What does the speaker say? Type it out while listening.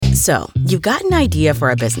So, you've got an idea for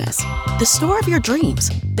a business, the store of your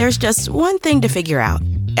dreams. There's just one thing to figure out: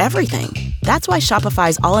 everything. That's why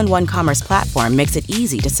Shopify's all-in-one commerce platform makes it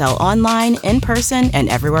easy to sell online, in person, and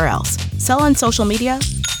everywhere else. Sell on social media,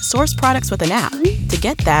 source products with an app to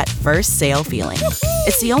get that first sale feeling.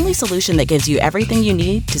 It's the only solution that gives you everything you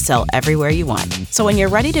need to sell everywhere you want. So when you're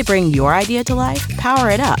ready to bring your idea to life, power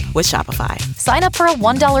it up with Shopify. Sign up for a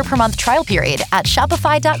 $1 per month trial period at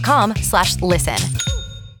shopify.com/listen.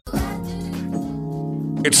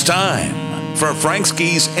 It's time for Frank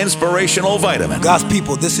Ski's Inspirational Vitamin. God's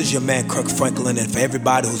people, this is your man, Kirk Franklin, and for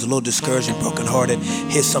everybody who's a little discouraged and brokenhearted,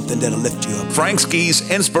 here's something that'll lift you up. Frank Ski's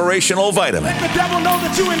Inspirational Vitamin. Let the devil know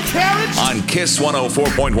that you encouraged. On KISS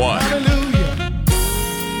 104.1. Hallelujah.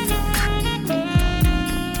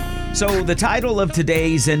 So the title of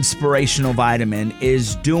today's Inspirational Vitamin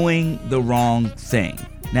is Doing the Wrong Thing.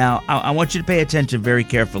 Now, I want you to pay attention very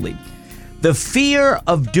carefully. The fear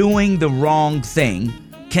of doing the wrong thing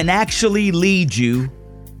can actually lead you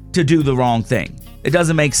to do the wrong thing. It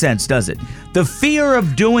doesn't make sense, does it? The fear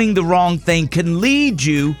of doing the wrong thing can lead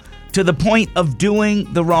you to the point of doing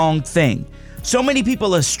the wrong thing. So many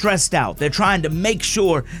people are stressed out. They're trying to make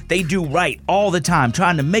sure they do right all the time,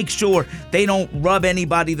 trying to make sure they don't rub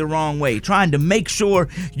anybody the wrong way, trying to make sure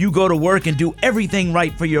you go to work and do everything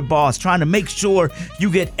right for your boss, trying to make sure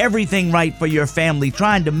you get everything right for your family,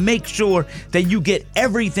 trying to make sure that you get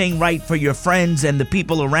everything right for your friends and the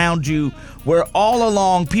people around you, where all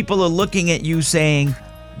along people are looking at you saying,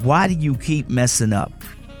 why do you keep messing up?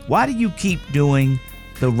 Why do you keep doing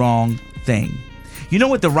the wrong thing? You know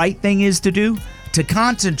what the right thing is to do? To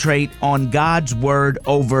concentrate on God's word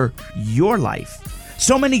over your life.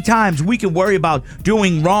 So many times we can worry about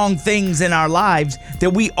doing wrong things in our lives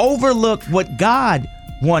that we overlook what God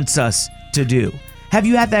wants us to do. Have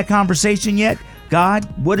you had that conversation yet? God,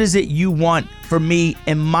 what is it you want for me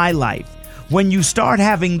in my life? When you start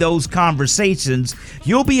having those conversations,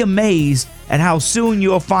 you'll be amazed at how soon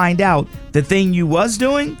you'll find out the thing you was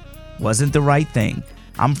doing wasn't the right thing.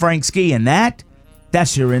 I'm Frank Ski, and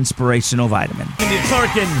that's your Inspirational Vitamin. Andy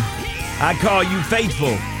Clarkin, I call you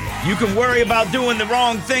faithful. You can worry about doing the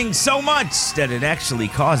wrong thing so much that it actually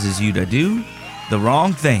causes you to do the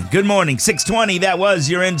wrong thing. Good morning, 6:20. That was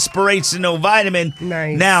your Inspirational Vitamin.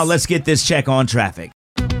 Nice. Now let's get this check on traffic.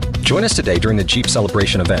 Join us today during the Jeep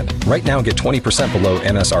Celebration event. Right now, get 20% below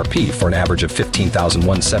MSRP for an average of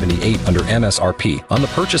 $15,178 under MSRP on the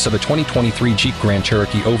purchase of a 2023 Jeep Grand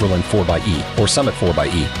Cherokee Overland 4xE or Summit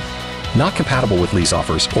 4xE. Not compatible with lease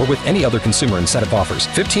offers or with any other consumer incentive offers.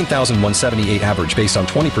 $15,178 average based on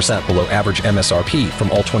 20% below average MSRP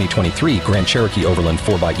from all 2023 Grand Cherokee Overland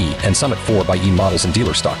 4xE and Summit 4xE models in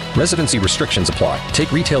dealer stock. Residency restrictions apply.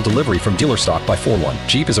 Take retail delivery from dealer stock by 4/1.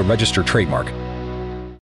 Jeep is a registered trademark.